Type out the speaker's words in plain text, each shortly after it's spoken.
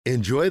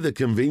Enjoy the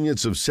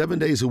convenience of 7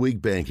 days a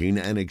week banking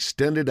and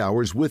extended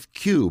hours with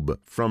Cube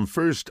from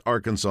First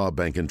Arkansas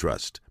Bank and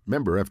Trust.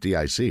 Member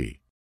FDIC.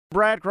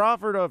 Brad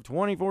Crawford of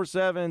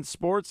 24/7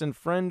 Sports and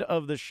friend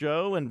of the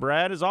show. And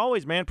Brad, as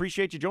always, man,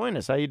 appreciate you joining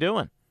us. How you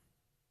doing?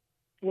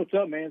 What's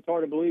up, man? It's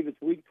hard to believe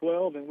it's week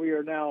 12, and we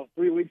are now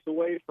 3 weeks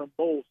away from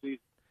bowl season.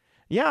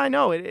 Yeah, I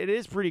know. It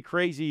is pretty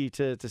crazy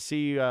to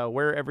see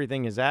where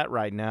everything is at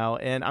right now.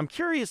 And I'm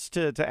curious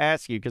to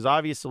ask you, because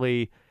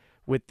obviously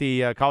with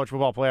the college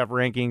football playoff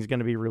rankings going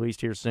to be released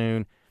here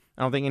soon,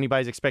 I don't think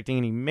anybody's expecting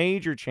any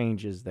major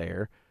changes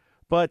there.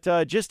 But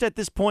just at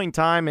this point in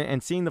time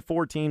and seeing the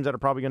 4 teams that are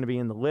probably going to be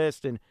in the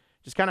list, and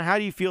just kind of how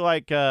do you feel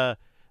like the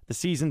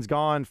season's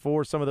gone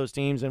for some of those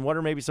teams, and what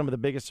are maybe some of the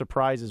biggest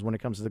surprises when it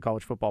comes to the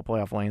college football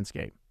playoff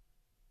landscape?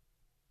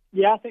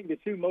 Yeah, I think the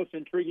 2 most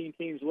intriguing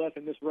teams left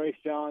in this race,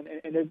 John,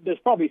 and there's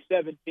probably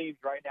 7 teams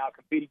right now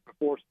competing for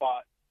 4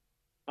 spots.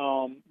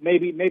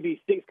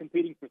 Maybe 6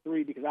 competing for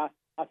 3, because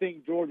I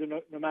think Georgia,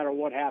 no matter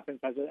what happens,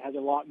 has a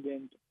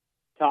locked-in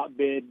top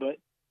bid. But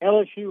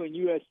LSU and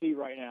USC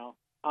right now,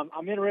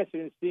 I'm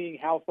interested in seeing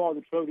how far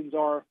the Trojans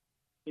are,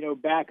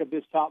 back of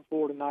this top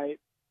 4 tonight.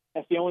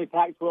 That's the only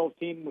Pac-12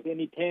 team with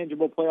any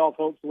tangible playoff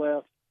hopes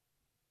left.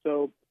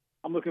 So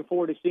I'm looking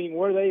forward to seeing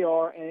where they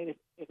are, and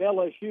if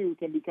LSU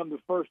can become the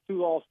first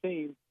 2-loss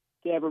team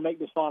to ever make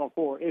this Final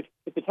Four. If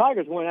the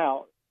Tigers win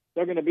out,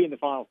 they're going to be in the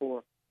Final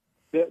Four.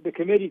 The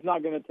committee's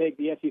not going to take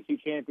the SEC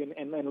champion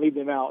and leave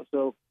them out.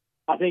 So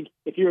I think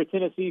if you're a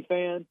Tennessee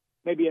fan,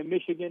 maybe a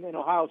Michigan and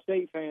Ohio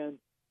State fan,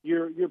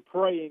 you're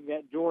praying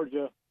that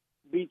Georgia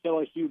beats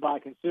LSU by a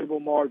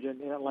considerable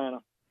margin in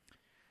Atlanta.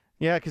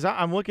 Yeah, because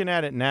I'm looking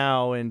at it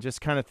now and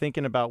just kind of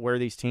thinking about where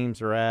these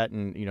teams are at,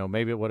 and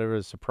maybe whatever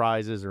the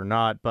surprises or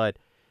not. But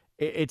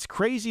it's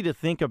crazy to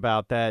think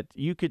about that.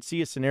 You could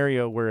see a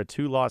scenario where a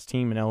 2-loss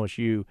team in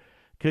LSU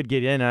could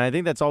get in, and I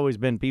think that's always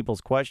been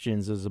people's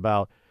questions is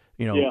about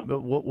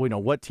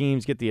what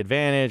teams get the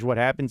advantage, what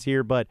happens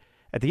here. But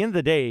at the end of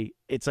the day,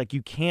 it's like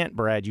you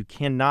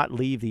cannot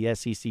leave the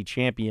SEC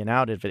champion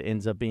out if it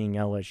ends up being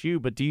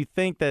LSU. But do you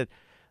think that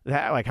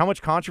how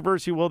much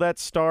controversy will that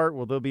start?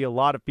 Will there be a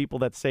lot of people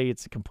that say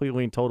it's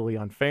completely and totally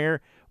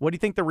unfair? What do you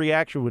think the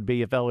reaction would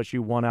be if LSU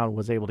won out and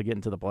was able to get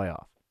into the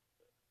playoff?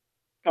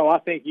 Oh, I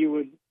think you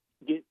would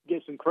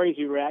get some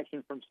crazy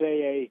reaction from,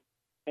 say,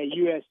 a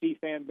USC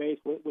fan base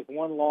with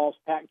 1 loss,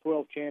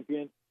 Pac-12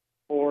 champion,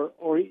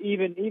 or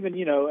even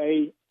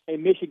a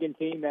Michigan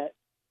team that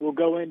will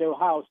go into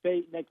Ohio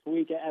State next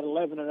week at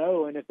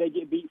 11-0, and if they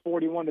get beat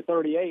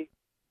 41-38,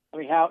 I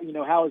mean,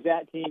 how is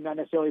that team not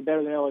necessarily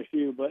better than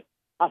LSU? But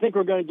I think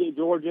we're going to get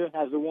Georgia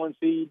as the 1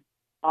 seed.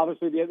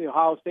 Obviously, the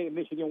Ohio State and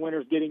Michigan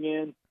winners getting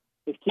in.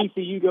 If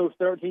TCU goes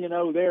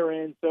 13-0, they're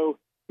in. So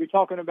you're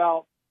talking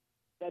about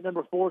that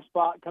number 4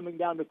 spot coming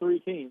down to 3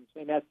 teams,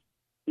 and that's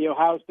the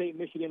Ohio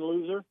State-Michigan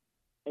loser,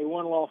 a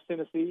 1-loss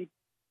Tennessee,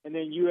 and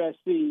then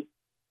USC,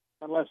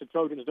 unless the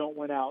Trojans don't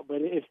win out.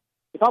 But if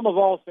I'm a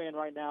Vols fan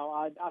right now,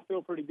 I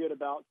feel pretty good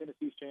about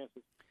Tennessee's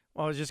chances.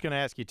 Well, I was just going to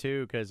ask you,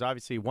 too, because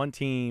obviously one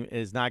team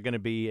is not going to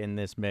be in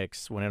this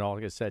mix when it all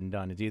gets said and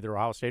done. It's either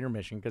Ohio State or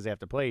Michigan because they have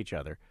to play each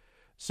other.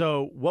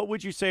 So what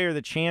would you say are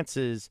the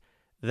chances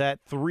that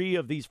 3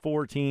 of these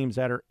 4 teams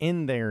that are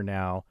in there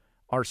now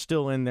are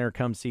still in there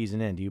come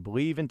season end? Do you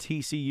believe in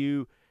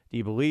TCU? Do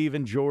you believe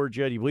in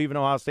Georgia? Do you believe in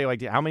Ohio State?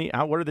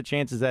 What are the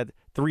chances that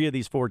 3 of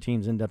these 4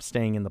 teams end up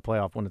staying in the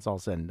playoff when it's all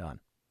said and done?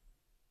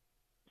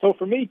 So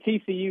for me,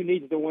 TCU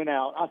needs to win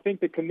out. I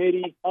think the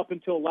committee, up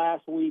until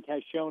last week,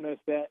 has shown us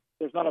that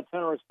there's not a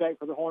ton of respect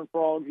for the Horned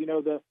Frogs.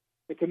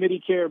 The committee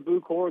chair,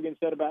 Boo Corrigan,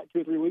 said about 2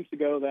 or 3 weeks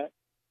ago that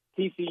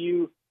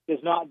TCU is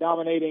not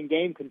dominating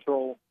game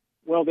control.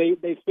 Well,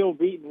 they've still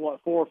beaten, 4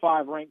 or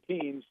 5 ranked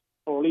teams,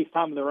 or at least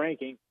time of the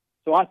ranking.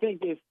 So I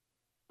think if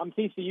I'm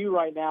TCU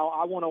right now,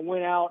 I want to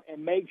win out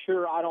and make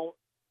sure I don't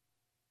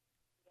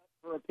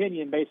for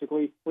opinion,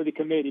 basically, with the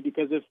committee,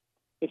 because if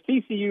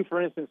TCU,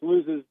 for instance,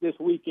 loses this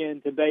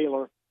weekend to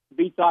Baylor,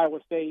 beats Iowa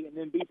State, and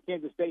then beats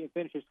Kansas State and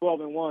finishes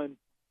 12-1,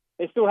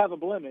 they still have a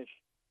blemish.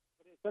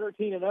 But at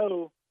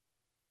 13-0,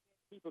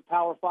 keep a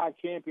Power 5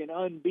 champion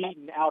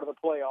unbeaten out of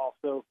the playoffs.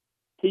 So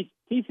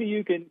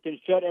TCU can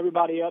shut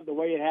everybody up the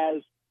way it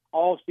has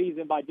all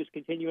season by just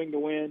continuing to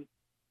win.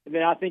 And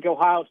then I think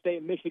Ohio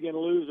State Michigan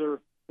loser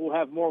will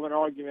have more of an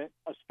argument,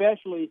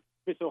 especially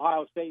if it's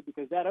Ohio State,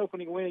 because that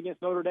opening win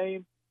against Notre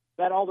Dame,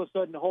 that all of a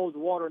sudden holds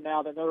water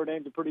now that Notre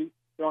Dame's a pretty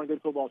darn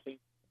good football team.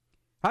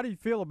 How do you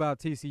feel about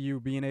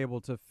TCU being able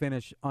to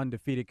finish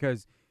undefeated?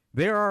 Because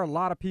there are a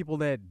lot of people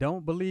that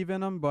don't believe in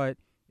them, but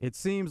it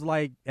seems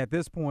like at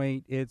this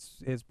point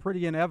it's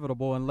pretty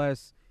inevitable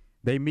unless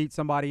they meet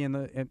somebody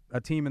in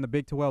a team in the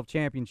Big 12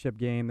 championship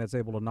game that's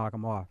able to knock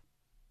them off.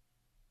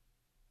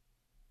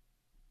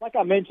 Like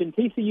I mentioned,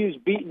 TCU's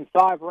beaten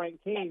 5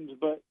 ranked teams,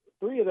 but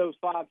 3 of those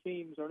 5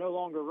 teams are no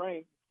longer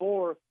ranked.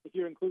 4, if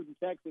you're including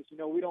Texas,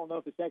 we don't know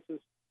if the Texas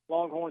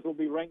Longhorns will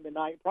be ranked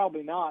tonight.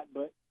 Probably not,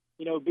 but,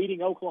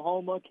 beating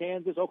Oklahoma,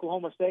 Kansas,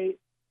 Oklahoma State,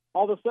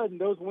 all of a sudden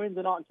those wins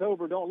in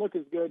October don't look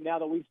as good now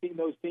that we've seen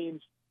those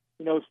teams,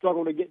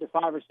 struggle to get to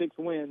 5 or 6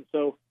 wins.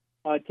 So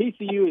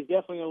TCU is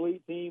definitely an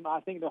elite team. I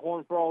think the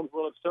Horned Frogs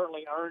will have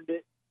certainly earned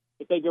it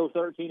if they go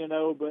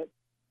 13-0. But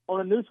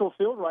on a neutral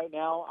field right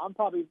now, I'm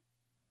probably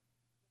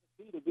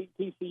to beat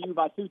TCU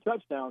by 2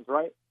 touchdowns.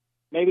 Right?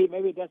 Maybe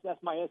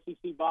that's my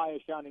SEC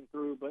bias shining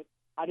through, but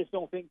I just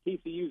don't think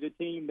TCU is a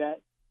team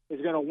that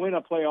is going to win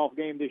a playoff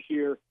game this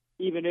year,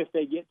 even if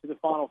they get to the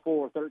Final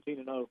Four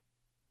 13-0.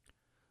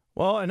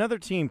 Well, another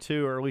team,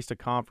 too, or at least a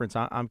conference,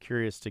 I'm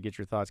curious to get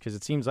your thoughts because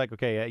it seems like,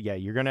 okay, yeah,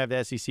 you're going to have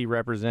the SEC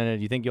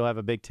represented. You think you'll have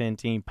a Big Ten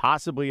team,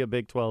 possibly a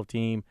Big 12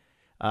 team.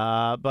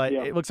 But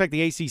It looks like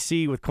the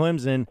ACC with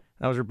Clemson,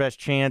 that was your best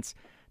chance.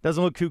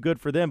 Doesn't look too good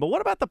for them. But what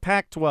about the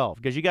Pac-12?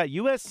 Because you got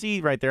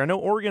USC right there. I know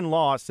Oregon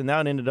lost, and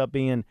that ended up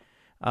being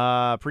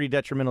pretty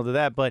detrimental to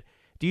that. But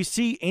do you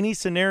see any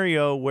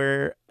scenario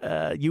where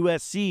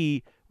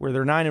USC – where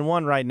they're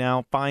 9-1 right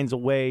now, finds a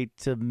way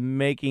to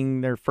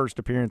making their first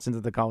appearance into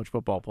the college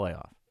football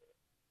playoff?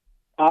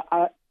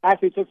 I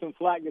actually took some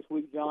flack this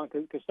week, John,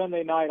 because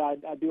Sunday night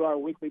I do our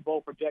weekly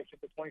bowl projection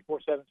for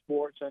 24/7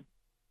 Sports, and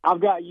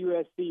I've got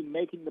USC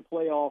making the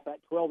playoff at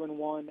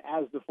 12-1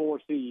 as the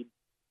 4 seed.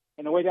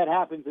 And the way that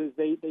happens is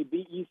they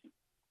beat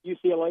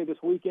UCLA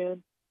this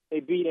weekend. They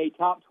beat a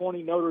top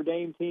 20 Notre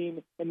Dame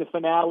team in the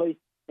finale,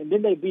 and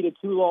then they beat a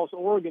 2-loss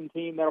Oregon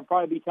team that'll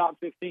probably be top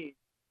 15.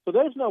 So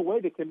there's no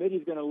way the committee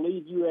is going to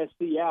leave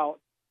USC out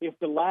if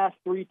the last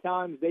 3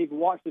 times they've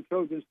watched the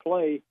Trojans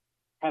play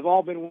have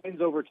all been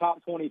wins over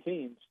top 20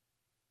 teams.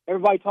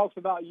 Everybody talks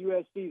about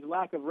USC's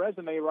lack of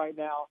resume right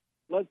now.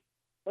 Let's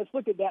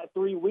look at that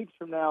 3 weeks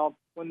from now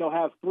when they'll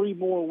have 3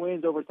 more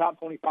wins over top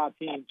 25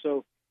 teams.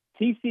 So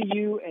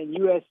TCU and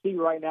USC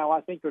right now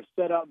I think are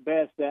set up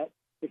best that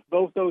if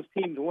both those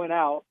teams win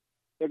out,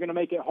 they're going to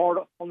make it hard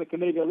on the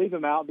committee to leave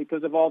them out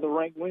because of all the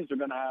ranked wins they're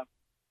going to have.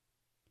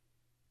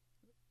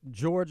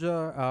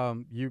 Georgia,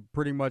 you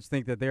pretty much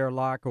think that they're a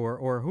lock,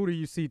 or who do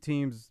you see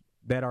teams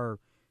that are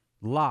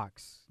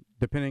locks,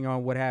 depending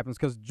on what happens?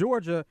 Because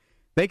Georgia,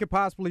 they could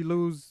possibly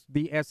lose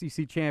the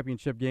SEC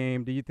championship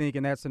game. Do you think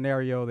in that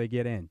scenario they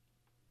get in?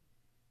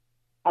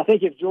 I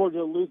think if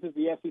Georgia loses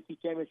the SEC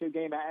championship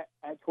game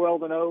at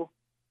 12-0,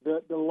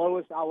 the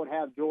lowest I would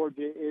have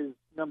Georgia is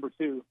number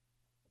 2.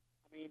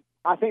 I mean,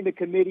 I think the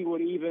committee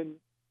would even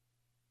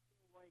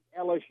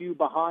rank LSU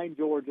behind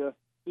Georgia,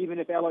 even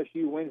if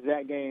LSU wins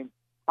that game.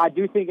 I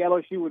do think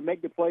LSU would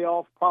make the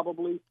playoff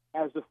probably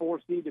as the 4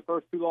 seed, the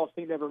first 2-loss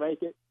team to ever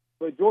make it.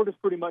 But Georgia's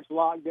pretty much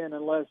locked in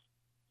unless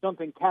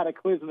something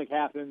cataclysmic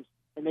happens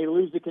and they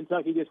lose to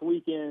Kentucky this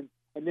weekend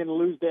and then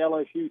lose to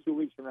LSU 2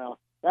 weeks from now.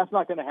 That's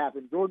not going to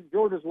happen.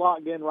 Georgia's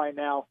locked in right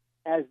now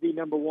as the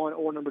number 1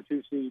 or number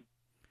 2 seed.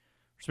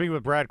 Speaking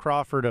with Brad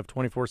Crawford of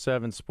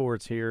 24/7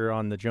 Sports here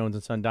on the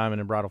Jones & Son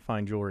Diamond and Bridal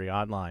Fine Jewelry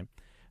Hotline.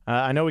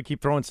 I know we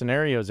keep throwing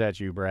scenarios at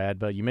you, Brad,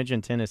 but you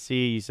mentioned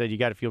Tennessee. You said you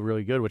got to feel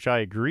really good, which I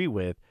agree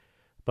with.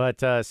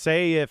 But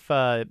say if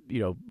the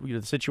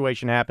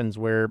situation happens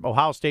where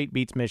Ohio State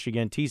beats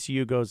Michigan,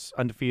 TCU goes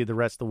undefeated the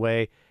rest of the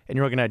way, and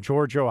you're looking at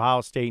Georgia,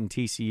 Ohio State, and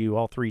TCU,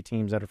 all 3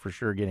 teams that are for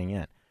sure getting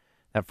in.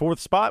 That 4th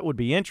spot would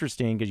be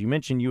interesting because you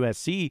mentioned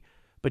USC,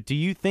 but do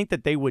you think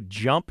that they would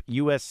jump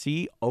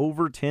USC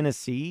over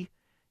Tennessee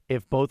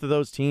if both of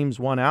those teams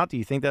won out? Do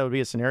you think that would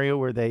be a scenario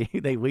where they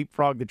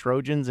leapfrog the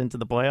Trojans into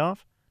the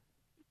playoff?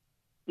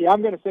 Yeah,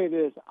 I'm going to say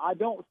this. I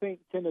don't think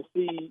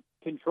Tennessee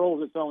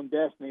controls its own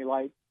destiny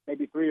like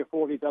maybe 3 or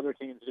 4 of these other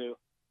teams do.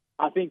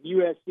 I think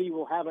USC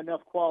will have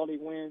enough quality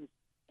wins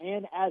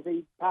and as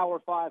a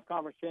Power 5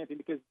 conference champion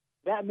because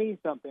that means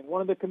something.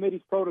 One of the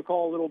committee's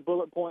protocol little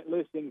bullet point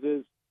listings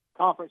is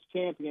conference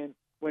champion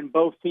when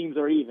both teams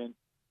are even.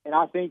 And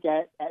I think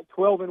at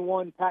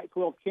 12-1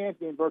 Pac-12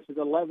 champion versus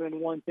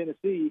 11-1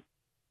 Tennessee,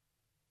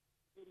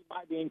 he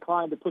might be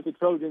inclined to put the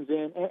Trojans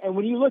in. And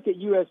when you look at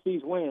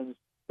USC's wins,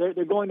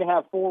 they're going to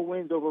have 4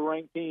 wins over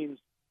ranked teams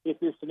if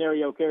this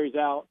scenario carries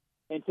out.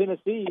 And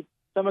Tennessee,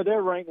 some of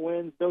their ranked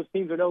wins, those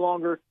teams are no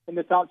longer in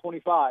the top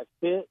 25.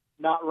 Pitt,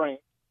 not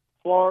ranked.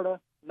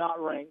 Florida,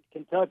 not ranked.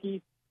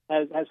 Kentucky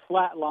has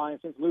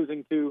flatlined since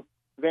losing to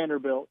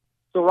Vanderbilt.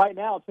 So right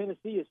now,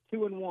 Tennessee is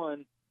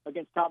 2-1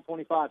 against top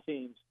 25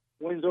 teams.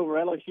 Wins over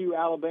LSU,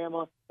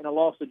 Alabama, and a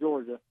loss to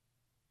Georgia.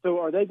 So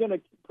are they going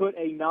to put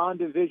a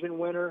non-division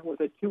winner with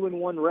a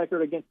 2-1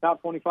 record against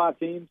top 25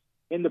 teams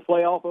in the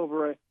playoff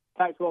over a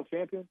Pac-12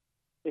 champion?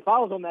 If I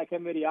was on that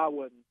committee, I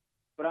wouldn't.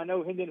 But I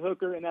know Hendon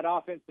Hooker and that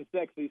offense is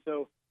sexy.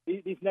 So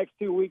these next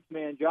 2 weeks,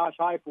 man, Josh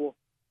Heupel,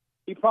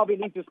 he probably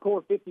needs to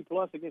score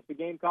 50-plus against the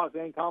Gamecocks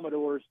and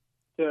Commodores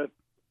to,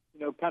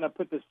 kind of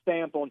put the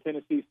stamp on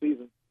Tennessee's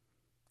season.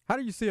 How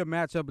do you see a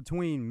matchup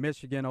between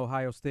Michigan and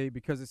Ohio State?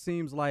 Because it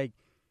seems like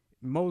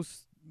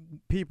most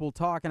people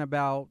talking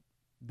about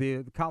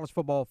the college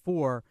football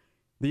 4,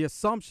 the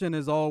assumption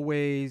is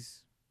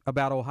always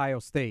about Ohio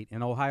State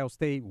and Ohio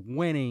State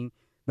winning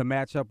the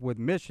matchup with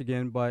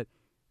Michigan, but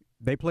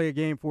they play a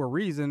game for a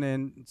reason.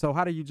 And so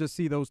how do you just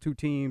see those 2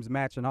 teams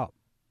matching up?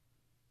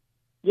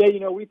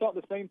 Yeah, we thought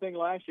the same thing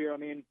last year. I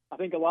mean, I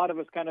think a lot of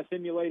us kind of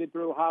simulated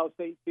through Ohio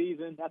State's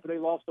season after they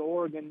lost to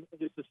Oregon and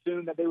just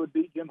assumed that they would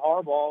beat Jim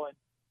Harbaugh, and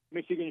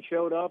Michigan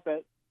showed up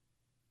at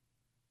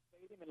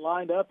and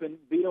lined up and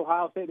beat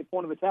Ohio State at the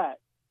point of attack.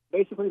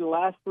 Basically, the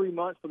last 3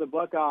 months for the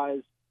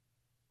Buckeyes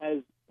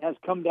has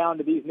come down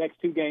to these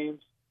next two games.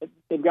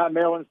 They've got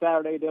Maryland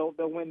Saturday. They'll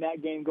win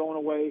that game going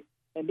away.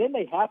 And then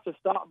they have to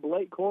stop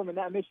Blake Corum in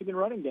that Michigan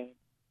running game.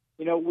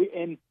 You know,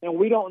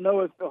 we don't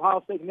know if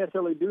Ohio State can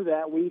necessarily do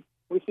that. We've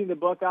seen the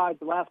Buckeyes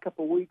the last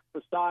couple of weeks,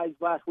 besides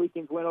last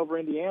weekend's win over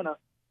Indiana,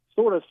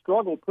 sort of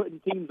struggle putting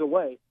teams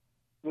away.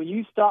 When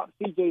you stop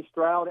C.J.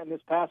 Stroud in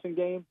this passing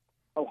game,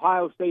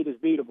 Ohio State is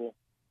beatable.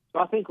 So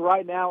I think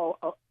right now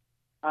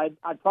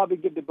I'd probably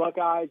give the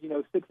Buckeyes,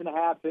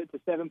 6.5 to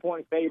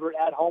 7-point favorite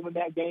at home in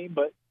that game.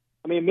 But,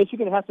 I mean,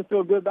 Michigan has to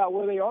feel good about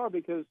where they are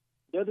because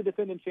they're the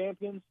defending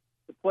champions.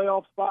 The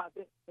playoff spot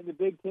in the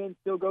Big Ten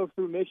still goes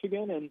through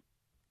Michigan. And,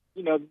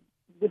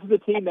 this is a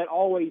team that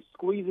always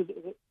squeezes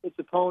its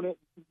opponent,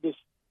 just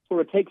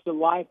sort of takes the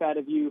life out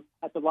of you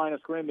at the line of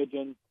scrimmage.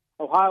 And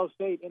Ohio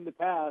State in the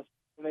past,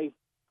 when they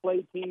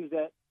played teams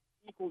that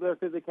equal their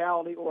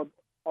physicality or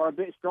are a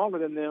bit stronger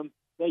than them,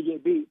 they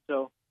get beat.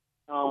 So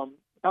I'm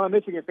a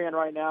Michigan fan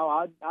right now.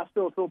 I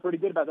still feel pretty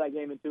good about that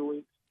game in 2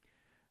 weeks.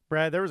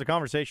 Brad, there was a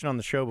conversation on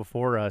the show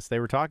before us. They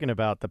were talking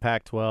about the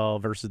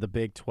Pac-12 versus the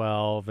Big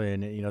 12,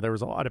 and there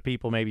was a lot of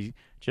people maybe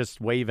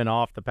just waving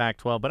off the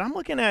Pac-12. But I'm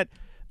looking at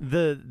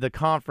the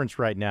conference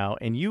right now,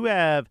 and you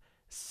have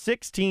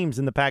 6 teams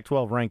in the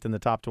Pac-12 ranked in the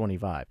top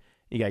 25.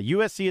 You got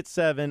USC at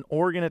 7,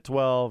 Oregon at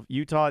 12,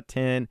 Utah at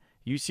 10,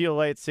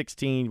 UCLA at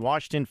 16,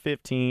 Washington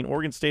 15,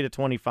 Oregon State at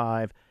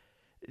 25.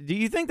 Do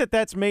you think that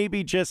that's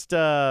maybe just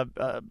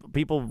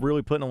people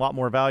really putting a lot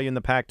more value in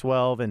the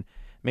Pac-12 and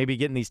maybe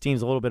getting these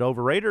teams a little bit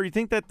overrated, or do you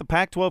think that the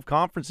Pac-12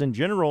 conference in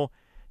general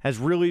has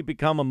really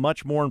become a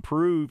much more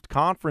improved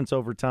conference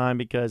over time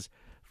because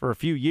for a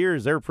few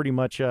years they're pretty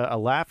much a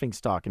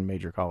laughingstock in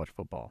major college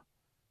football?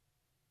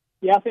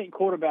 Yeah, I think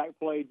quarterback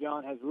play,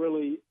 John, has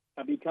really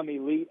become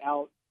elite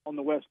out on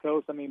the West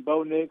Coast. I mean,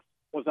 Bo Nix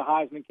was a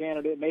Heisman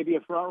candidate, maybe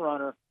a front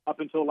runner up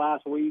until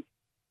last week.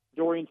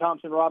 Dorian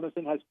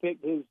Thompson-Robinson has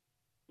picked his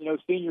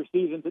senior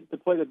season to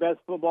play the best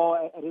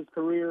football at his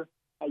career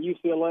at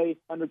UCLA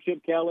under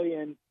Chip Kelly,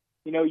 and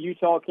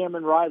Utah,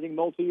 Cameron Rising,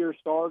 multi-year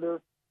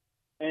starter,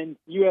 and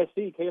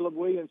USC, Caleb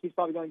Williams, he's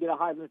probably going to get a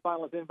Heisman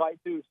finalist invite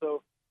too.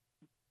 So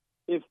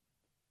if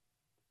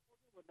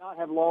Oregon would not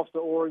have lost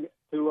to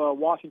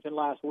Washington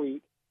last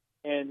week,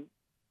 and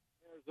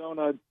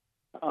Arizona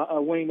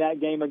winning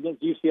that game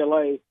against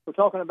UCLA, we're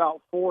talking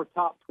about 4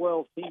 top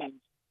 12 teams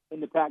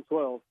in the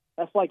Pac-12.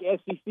 That's like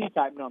SEC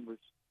type numbers,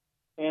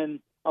 and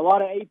a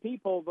lot of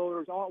AP poll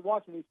voters aren't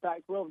watching these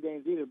Pac-12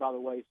 games either, by the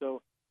way.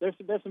 So there's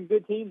some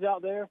good teams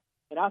out there,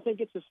 and I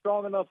think it's a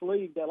strong enough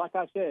league that, like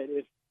I said,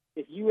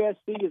 if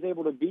USC is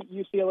able to beat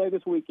UCLA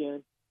this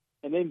weekend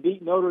and then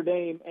beat Notre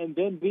Dame and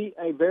then beat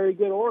a very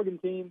good Oregon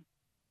team,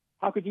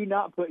 how could you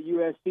not put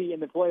USC in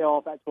the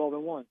playoff at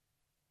 12-1?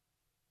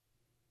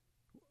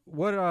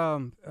 What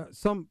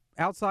some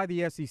outside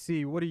the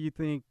SEC, what do you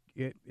think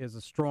is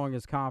the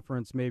strongest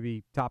conference,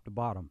 maybe top to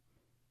bottom?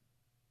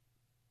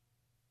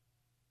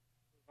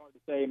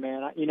 Say,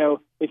 man,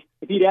 if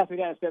you'd asked me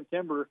that in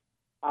September,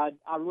 I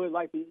really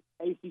like the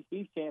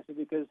ACC's chances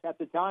because at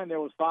the time there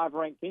was 5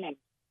 ranked teams,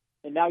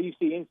 and now you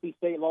see NC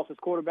State lost its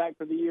quarterback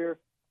for the year.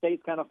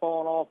 State's kind of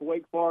fallen off.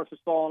 Wake Forest has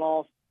fallen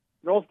off.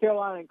 North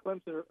Carolina and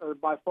Clemson are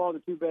by far the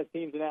 2 best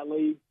teams in that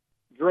league.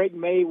 Drake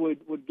May would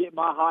get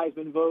my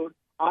Heisman vote.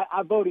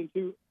 I vote in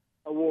 2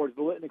 awards,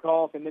 the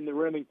Litnikoff and then the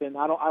Remington.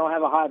 I don't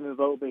have a Heisman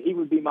vote, but he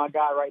would be my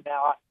guy right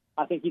now.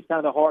 I think he's kind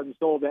of the heart and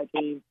soul of that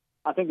team.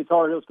 I think the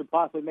Tar Heels could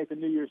possibly make the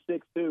New Year's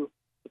Six, too,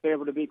 if they're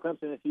able to beat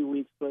Clemson in a few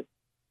weeks. But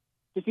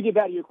just to get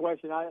back to your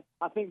question, I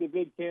think the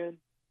Big Ten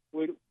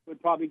would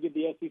probably give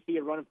the SEC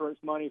a run for its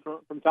money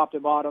from top to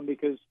bottom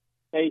because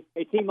a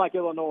team like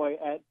Illinois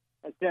at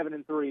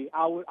 7-3,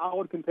 I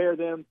would compare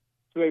them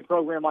to a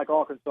program like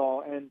Arkansas.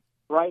 And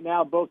right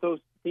now, both those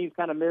teams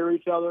kind of mirror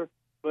each other.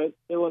 But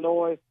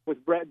Illinois,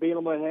 with Brett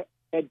Bielema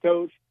head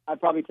coach, I'd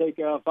probably take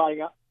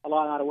Fighting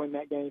Illini to win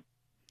that game.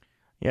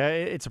 Yeah,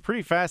 it's a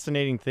pretty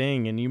fascinating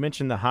thing, and you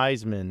mentioned the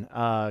Heisman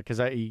because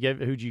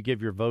who'd you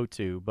give your vote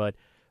to? But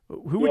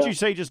who would you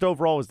say just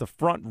overall is the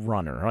front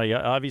runner?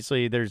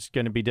 Obviously, there's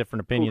going to be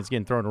different opinions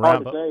getting thrown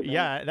around, but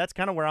yeah, that's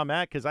kind of where I'm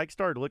at because I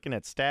started looking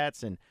at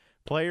stats and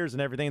players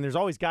and everything. And there's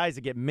always guys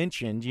that get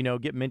mentioned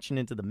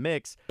into the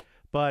mix.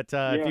 But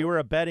if you were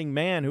a betting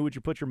man, who would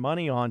you put your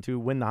money on to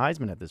win the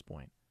Heisman at this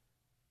point?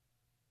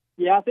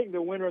 Yeah, I think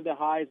the winner of the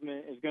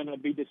Heisman is going to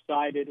be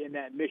decided in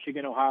that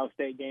Michigan-Ohio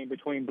State game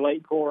between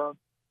Blake Corum,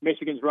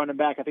 Michigan's running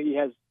back. I think he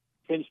has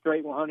 10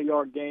 straight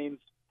 100-yard games,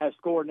 has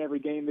scored in every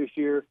game this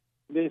year.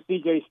 And then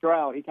C.J.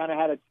 Stroud, he kind of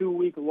had a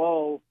 2-week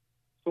lull,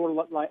 sort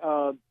of like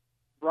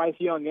Bryce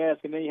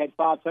Young-esque, and then he had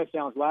 5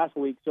 touchdowns last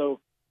week. So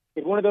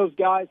if one of those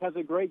guys has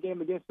a great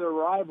game against their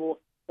rival,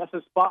 that's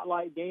a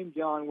spotlight game,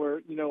 John,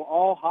 where,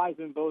 all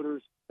Heisman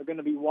voters are going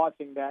to be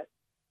watching that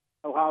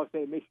Ohio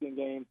State-Michigan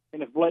game.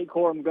 And if Blake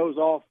Corum goes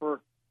off for,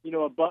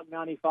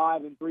 $195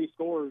 and 3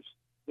 scores,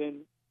 then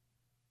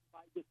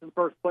get some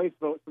first place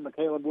votes from a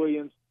Caleb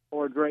Williams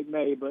or a Drake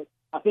May, but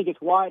I think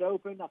it's wide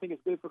open. I think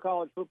it's good for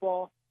college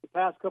football. If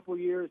past couple of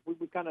years, we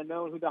kind of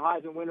known who the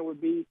Heisman winner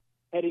would be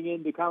heading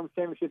into conference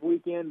championship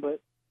weekend.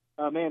 But,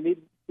 man,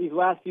 these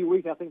last few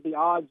weeks, I think the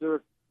odds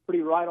are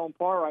pretty right on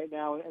par right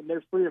now, and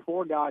there's 3 or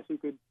 4 guys who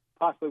could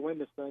possibly win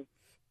this thing.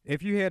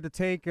 If you had to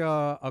take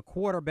a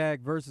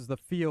quarterback versus the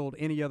field,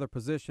 any other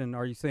position,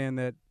 are you saying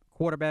that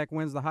quarterback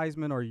wins the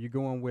Heisman, or are you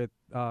going with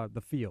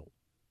the field?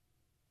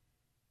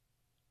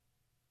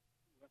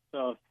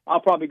 I'll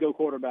probably go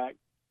quarterback.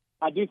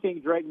 I do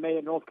think Drake May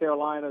at North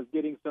Carolina is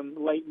getting some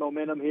late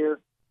momentum here.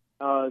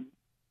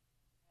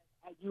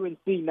 UNC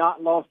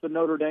not lost to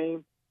Notre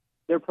Dame.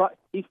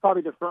 He's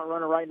probably the front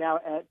runner right now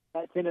at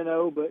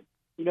 10-0. But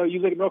you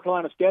look at North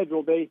Carolina's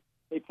schedule. They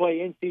play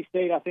NC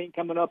State, I think,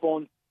 coming up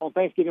on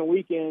Thanksgiving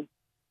weekend.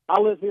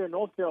 I live here in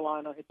North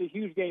Carolina. It's a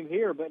huge game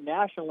here, but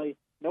nationally,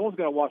 no one's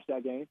going to watch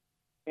that game.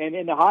 And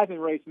in the Heisman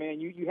race,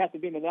 man, you have to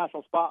be in the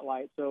national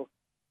spotlight. So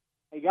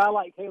a guy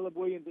like Caleb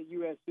Williams at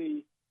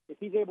USC, if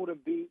he's able to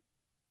beat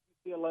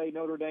UCLA,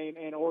 Notre Dame,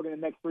 and Oregon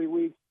in the next 3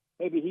 weeks,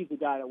 maybe he's the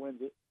guy that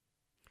wins it.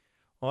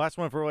 Well, last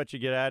one before I let you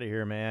get out of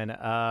here, man.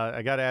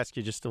 I got to ask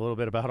you just a little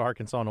bit about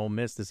Arkansas and Ole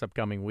Miss this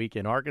upcoming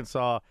weekend.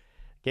 Arkansas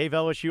gave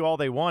LSU all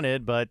they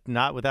wanted, but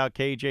not without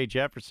KJ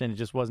Jefferson. It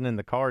just wasn't in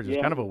the cards. It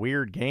was kind of a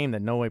weird game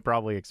that no one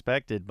probably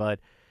expected. But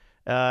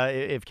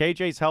if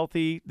KJ's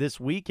healthy this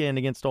weekend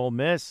against Ole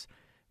Miss,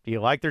 do you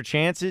like their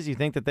chances? You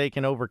think that they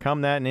can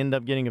overcome that and end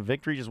up getting a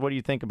victory? Just what do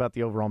you think about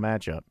the overall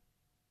matchup?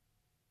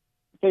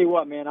 Tell you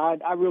what, man,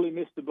 I really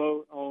missed the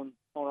boat on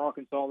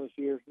Arkansas this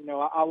year.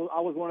 I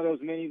was one of those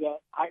many that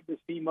hyped this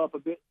team up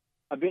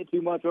a bit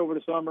too much over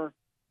the summer.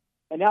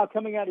 And now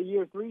coming out of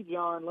year 3,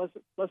 John,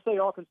 let's say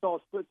Arkansas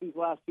splits these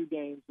last 2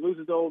 games,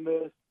 loses to Ole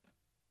Miss,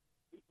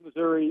 beats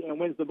Missouri, and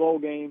wins the bowl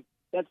game.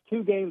 That's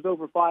 2 games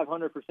over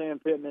 500 for Sam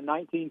Pittman,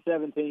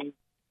 19-17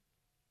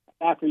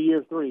 after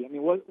year 3. I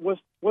mean,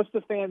 what's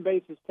the fan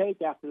base's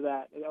take after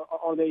that?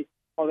 Are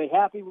they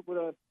happy with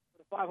a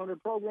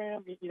 500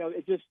 program?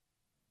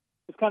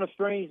 It's kind of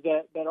strange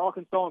that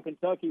Arkansas and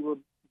Kentucky were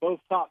both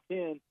top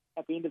 10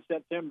 at the end of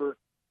September,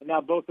 and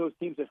now both those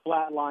teams have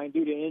flatlined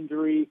due to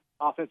injury,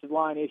 offensive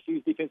line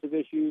issues, defensive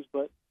issues.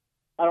 But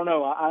I don't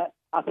know.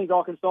 I think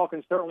Arkansas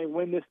can certainly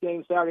win this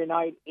game Saturday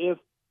night if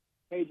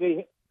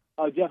KJ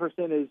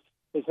Jefferson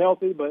is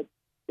healthy. But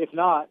if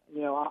not,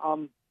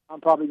 I'm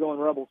probably going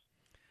Rebels.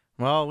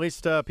 Well, at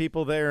least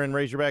people there in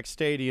Razorback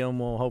Stadium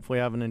will hopefully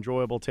have an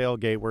enjoyable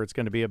tailgate where it's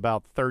going to be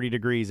about 30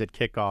 degrees at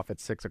kickoff at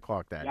 6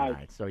 o'clock that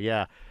night. So,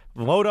 yeah,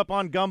 load up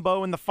on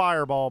gumbo and the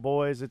Fireball,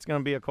 boys. It's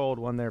going to be a cold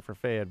one there for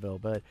Fayetteville.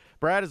 But,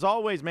 Brad, as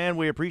always, man,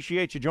 we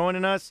appreciate you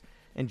joining us.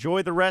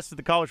 Enjoy the rest of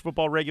the college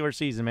football regular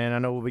season, man. I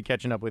know we'll be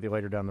catching up with you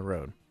later down the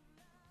road.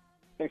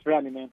 Thanks for having me, man.